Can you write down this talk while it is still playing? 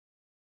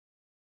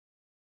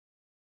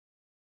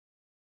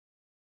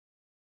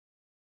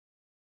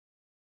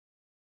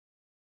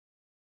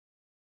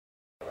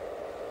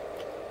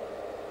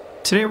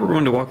Today we're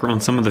going to walk around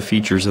some of the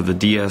features of the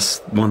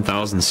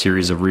DS1000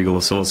 series of Regal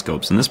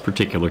oscilloscopes. In this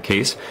particular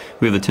case,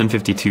 we have the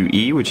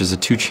 1052E, which is a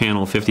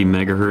 2-channel 50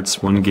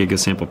 megahertz, 1 gig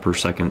sample per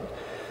second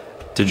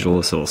digital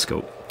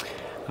oscilloscope.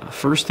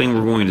 First thing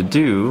we're going to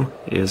do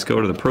is go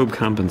to the probe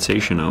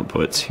compensation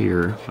outputs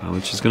here,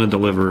 which is going to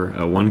deliver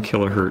a 1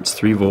 kilohertz,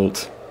 3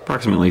 volt,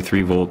 approximately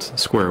 3 volt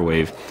square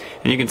wave.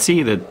 And you can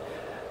see that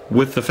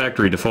with the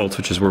factory defaults,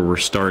 which is where we're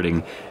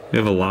starting, we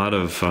have a lot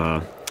of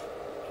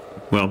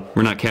well,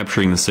 we're not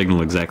capturing the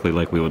signal exactly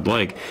like we would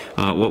like.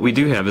 What we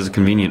do have is a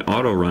convenient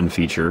auto run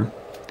feature,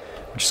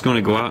 which is going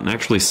to go out and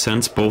actually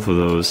sense both of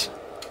those,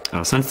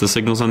 sense the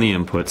signals on the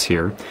inputs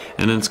here,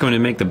 and then it's going to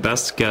make the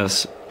best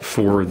guess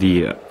for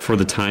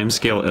the time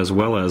scale as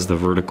well as the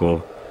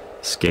vertical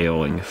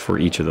scaling for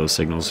each of those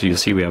signals. So you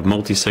see we have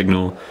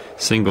multi-signal,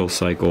 single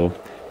cycle,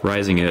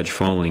 rising edge,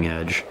 falling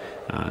edge,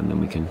 and then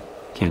we can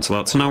cancel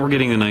out. So now we're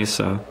getting a nice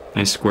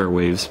square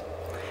waves.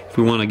 If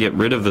we want to get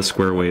rid of the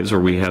square waves, or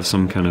we have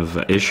some kind of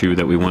issue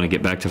that we want to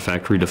get back to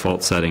factory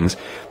default settings,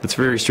 that's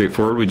very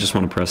straightforward. We just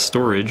want to press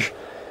storage,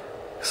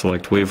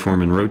 select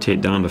waveform, and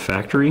rotate down to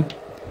factory,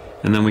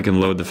 and then we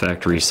can load the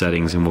factory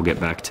settings and we'll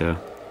get back to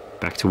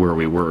where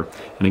we were.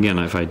 And again,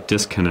 if I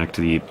disconnect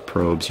the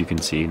probes, you can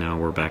see now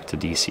we're back to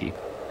DC.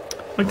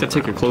 I'd like to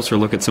take a closer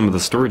look at some of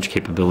the storage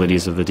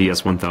capabilities of the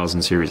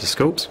DS1000 series of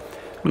scopes.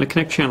 I'm going to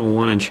connect channel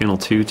 1 and channel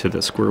 2 to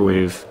the square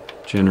wave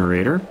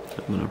generator.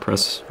 I'm going to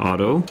press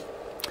auto.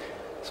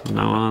 So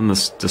now on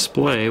this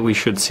display we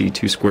should see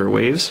 2 square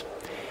waves.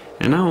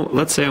 And now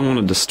let's say I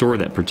wanted to store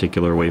that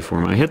particular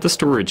waveform. I hit the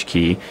storage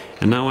key,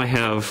 and now I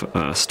have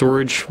a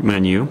storage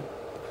menu,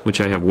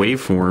 which I have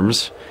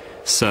waveforms,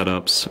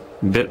 setups,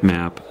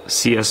 bitmap,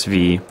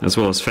 CSV, as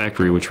well as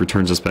factory, which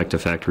returns us back to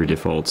factory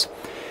defaults.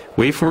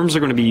 Waveforms are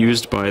going to be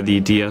used by the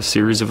DS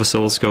series of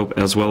oscilloscope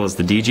as well as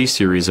the DG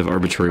series of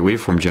arbitrary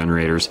waveform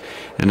generators,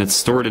 and it's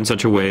stored in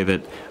such a way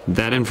that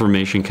that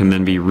information can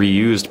then be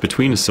reused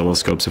between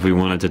oscilloscopes if we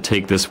wanted to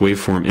take this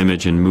waveform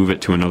image and move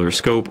it to another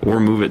scope or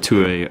move it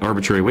to an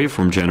arbitrary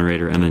waveform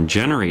generator and then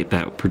generate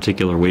that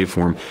particular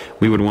waveform.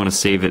 We would want to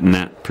save it in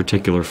that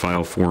particular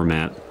file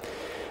format.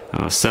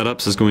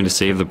 Setups is going to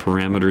save the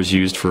parameters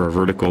used for our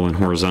vertical and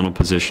horizontal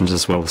positions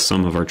as well as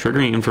some of our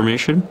triggering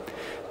information.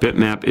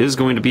 Bitmap is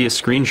going to be a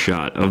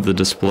screenshot of the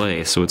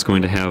display, so it's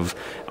going to have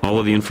all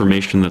of the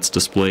information that's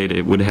displayed.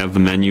 It would have the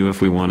menu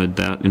if we wanted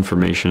that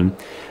information.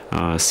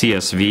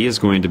 CSV is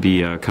going to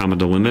be comma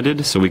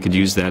delimited, so we could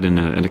use that in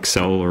an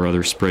Excel or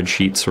other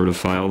spreadsheet sort of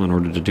file in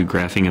order to do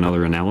graphing and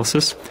other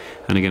analysis.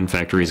 And again,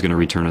 factory is going to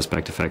return us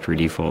back to factory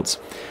defaults.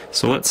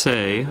 So let's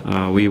say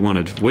we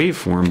wanted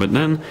waveform, but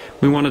then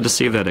we wanted to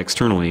save that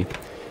externally.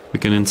 We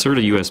can insert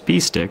a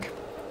USB stick,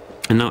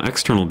 and now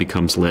external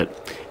becomes lit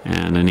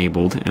and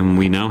enabled, and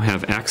we now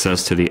have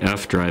access to the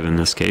F drive in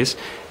this case,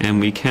 and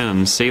we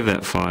can save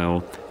that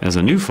file as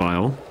a new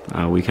file.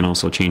 We can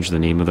also change the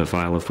name of the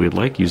file if we'd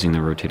like using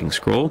the rotating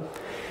scroll,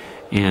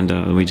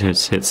 and we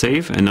just hit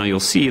save, and now you'll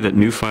see that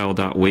new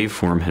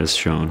file.waveform has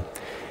shown.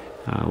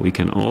 We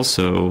can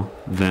also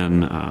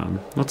then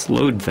let's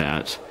load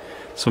that.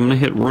 So I'm going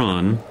to hit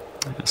run.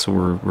 So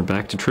we're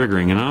back to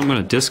triggering, and now I'm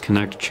going to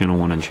disconnect channel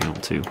 1 and channel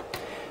 2.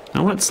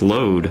 Now let's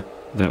load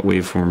that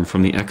waveform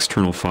from the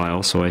external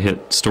file. So I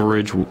hit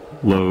storage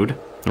load,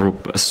 or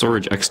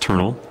storage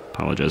external,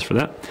 apologize for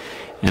that,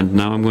 and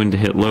now I'm going to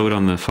hit load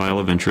on the file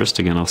of interest.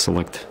 Again, I'll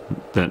select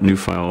that new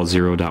file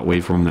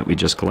 0.waveform that we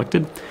just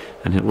collected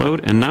and hit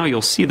load, and now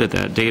you'll see that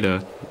that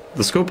data,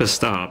 the scope has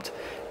stopped,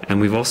 and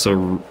we've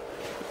also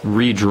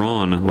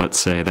redrawn, let's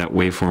say, that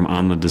waveform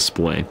on the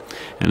display,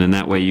 and in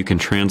that way you can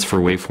transfer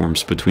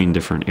waveforms between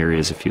different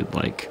areas if you'd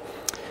like.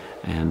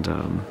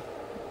 And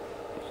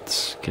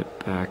let's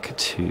get back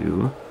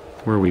to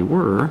where we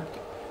were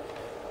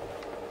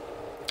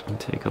and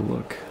take a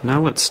look.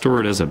 Now let's store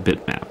it as a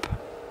bitmap.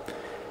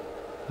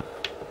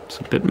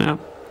 So bitmap,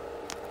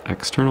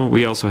 external.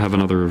 We also have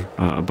another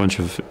a bunch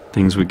of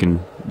things we can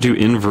do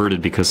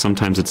inverted because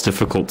sometimes it's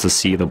difficult to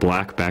see the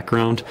black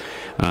background.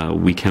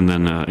 We can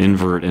then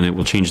invert, and it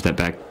will change that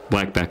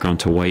black background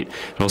to white.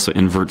 It also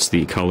inverts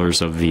the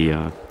colors of the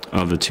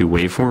 2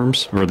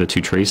 waveforms, or the 2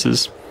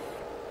 traces.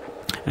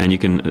 And you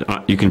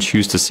can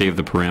choose to save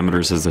the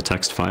parameters as a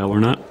text file or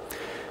not.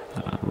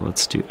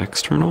 Let's do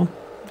external,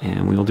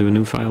 and we'll do a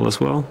new file as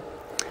well,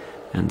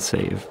 and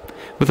save.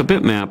 With a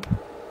bitmap,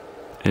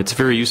 it's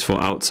very useful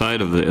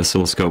outside of the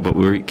oscilloscope, but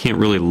we can't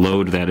really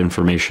load that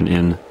information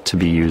in to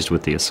be used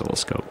with the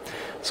oscilloscope.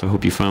 So I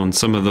hope you found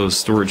some of those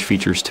storage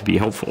features to be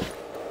helpful.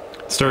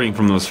 Starting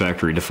from those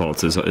factory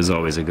defaults is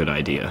always a good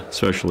idea,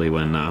 especially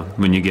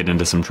when you get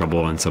into some trouble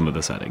on some of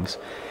the settings.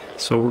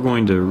 So we're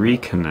going to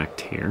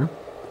reconnect here,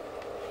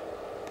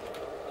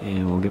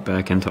 and we'll get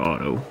back into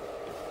auto.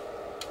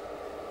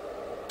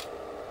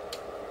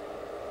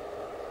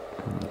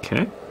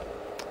 Okay,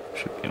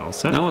 should be all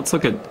set. Now let's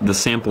look at the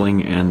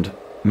sampling and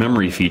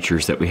memory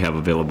features that we have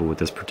available with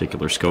this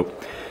particular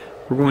scope.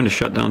 We're going to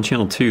shut down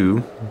channel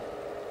 2,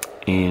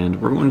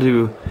 and we're going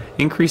to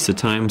increase the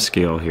time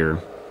scale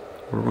here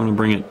we're going to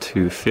bring it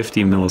to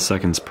 50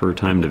 milliseconds per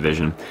time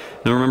division.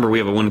 Now remember, we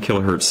have a 1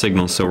 kilohertz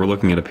signal, so we're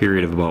looking at a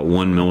period of about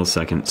 1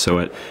 millisecond. So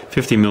at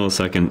 50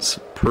 milliseconds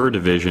per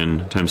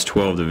division times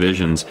 12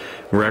 divisions,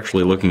 we're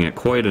actually looking at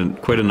quite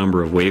a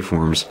number of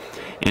waveforms.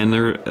 And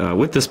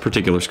with this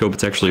particular scope,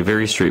 it's actually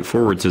very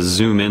straightforward to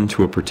zoom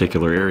into a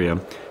particular area.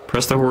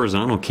 Press the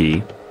horizontal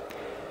key,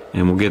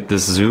 and we'll get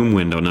this zoom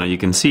window. Now you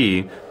can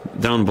see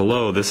down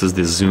below, this is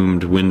the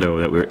zoomed window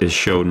that is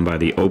shown by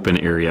the open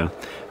area,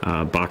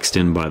 boxed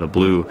in by the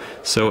blue.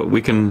 So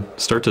we can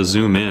start to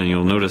zoom in.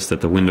 You'll notice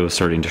that the window is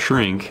starting to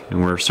shrink,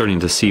 and we're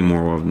starting to see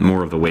more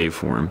of the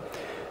waveform.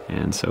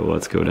 And so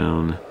let's go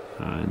down,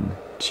 and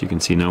so you can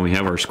see now we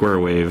have our square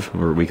wave,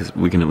 or we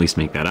can at least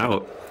make that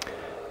out.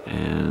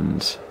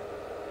 And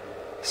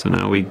so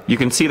now you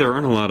can see there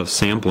aren't a lot of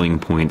sampling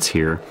points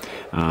here.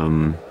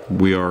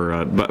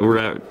 But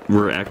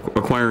we're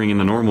acquiring in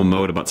the normal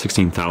mode about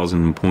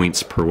 16,000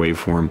 points per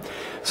waveform.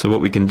 So what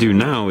we can do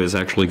now is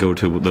actually go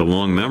to the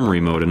long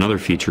memory mode, another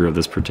feature of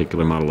this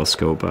particular model of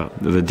scope.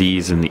 The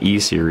Ds and the E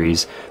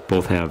series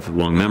both have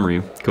long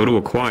memory. Go to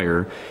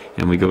acquire,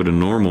 and we go to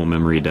normal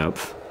memory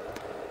depth.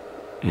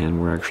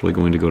 And we're actually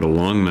going to go to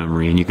long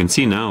memory, and you can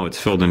see now it's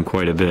filled in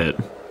quite a bit.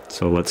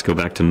 So let's go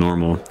back to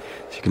normal.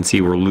 So you can see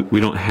we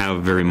don't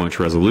have very much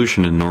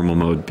resolution in normal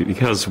mode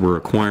because we're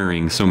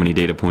acquiring so many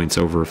data points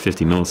over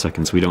 50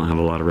 milliseconds. We don't have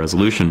a lot of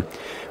resolution.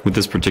 With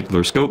this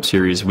particular scope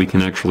series, we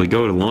can actually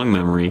go to long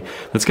memory.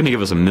 That's going to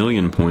give us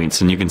 1,000,000 points,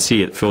 and you can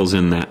see it fills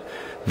in that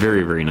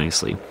very, very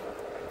nicely.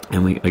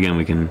 And we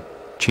can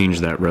change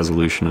that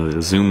resolution of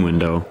the zoom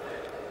window,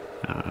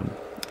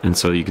 and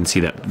so you can see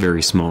that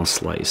very small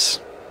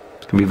slice.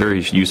 It can be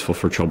very useful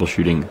for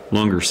troubleshooting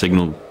longer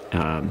signals,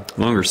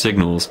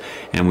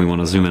 and we want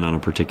to zoom in on a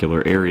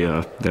particular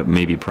area that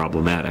may be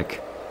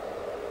problematic.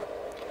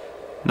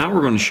 Now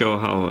we're going to show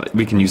how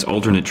we can use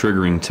alternate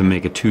triggering to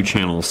make a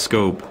 2-channel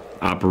scope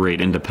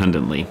operate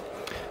independently.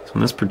 So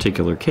in this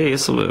particular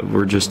case,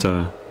 we're just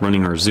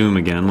running our zoom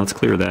again. Let's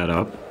clear that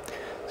up.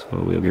 So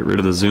we'll get rid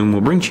of the zoom.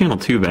 We'll bring channel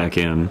 2 back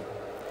in,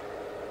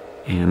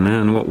 and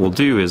then what we'll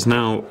do is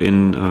now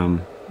in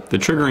the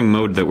triggering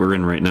mode that we're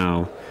in right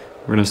now,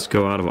 we're going to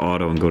go out of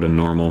auto and go to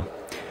normal.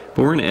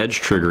 But we're in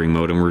edge triggering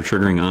mode, and we're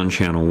triggering on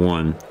channel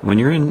 1. When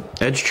you're in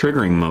edge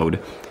triggering mode,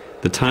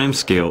 the time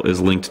scale is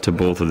linked to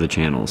both of the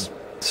channels.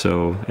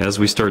 So as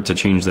we start to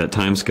change that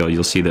time scale,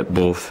 you'll see that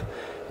both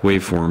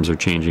waveforms are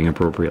changing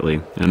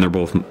appropriately, and they're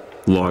both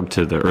logged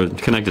to or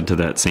connected to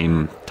that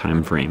same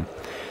time frame,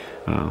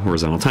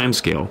 horizontal time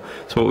scale.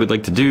 So what we'd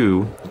like to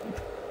do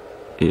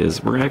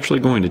is we're actually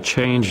going to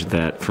change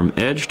that from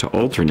edge to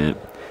alternate,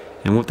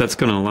 and what that's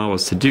going to allow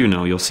us to do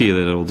now, you'll see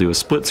that it'll do a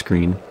split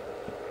screen.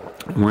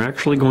 We're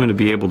actually going to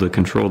be able to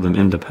control them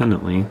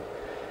independently.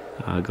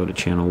 Go to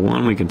channel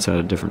 1, we can set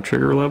a different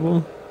trigger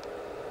level,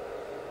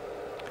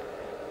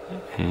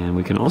 and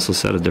we can also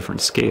set a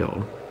different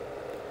scale.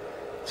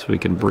 So we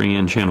can bring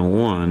in channel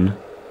 1,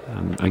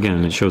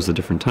 again it shows the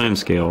different time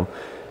scale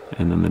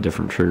and then the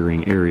different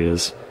triggering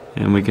areas,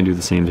 and we can do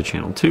the same to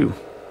channel 2.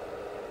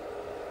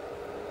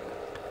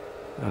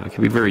 It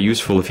can be very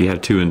useful if you have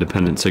 2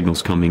 independent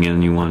signals coming in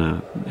and you want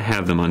to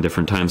have them on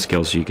different time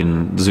scales so you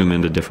can zoom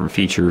into different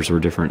features or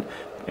different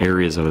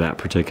areas of that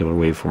particular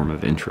waveform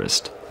of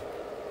interest.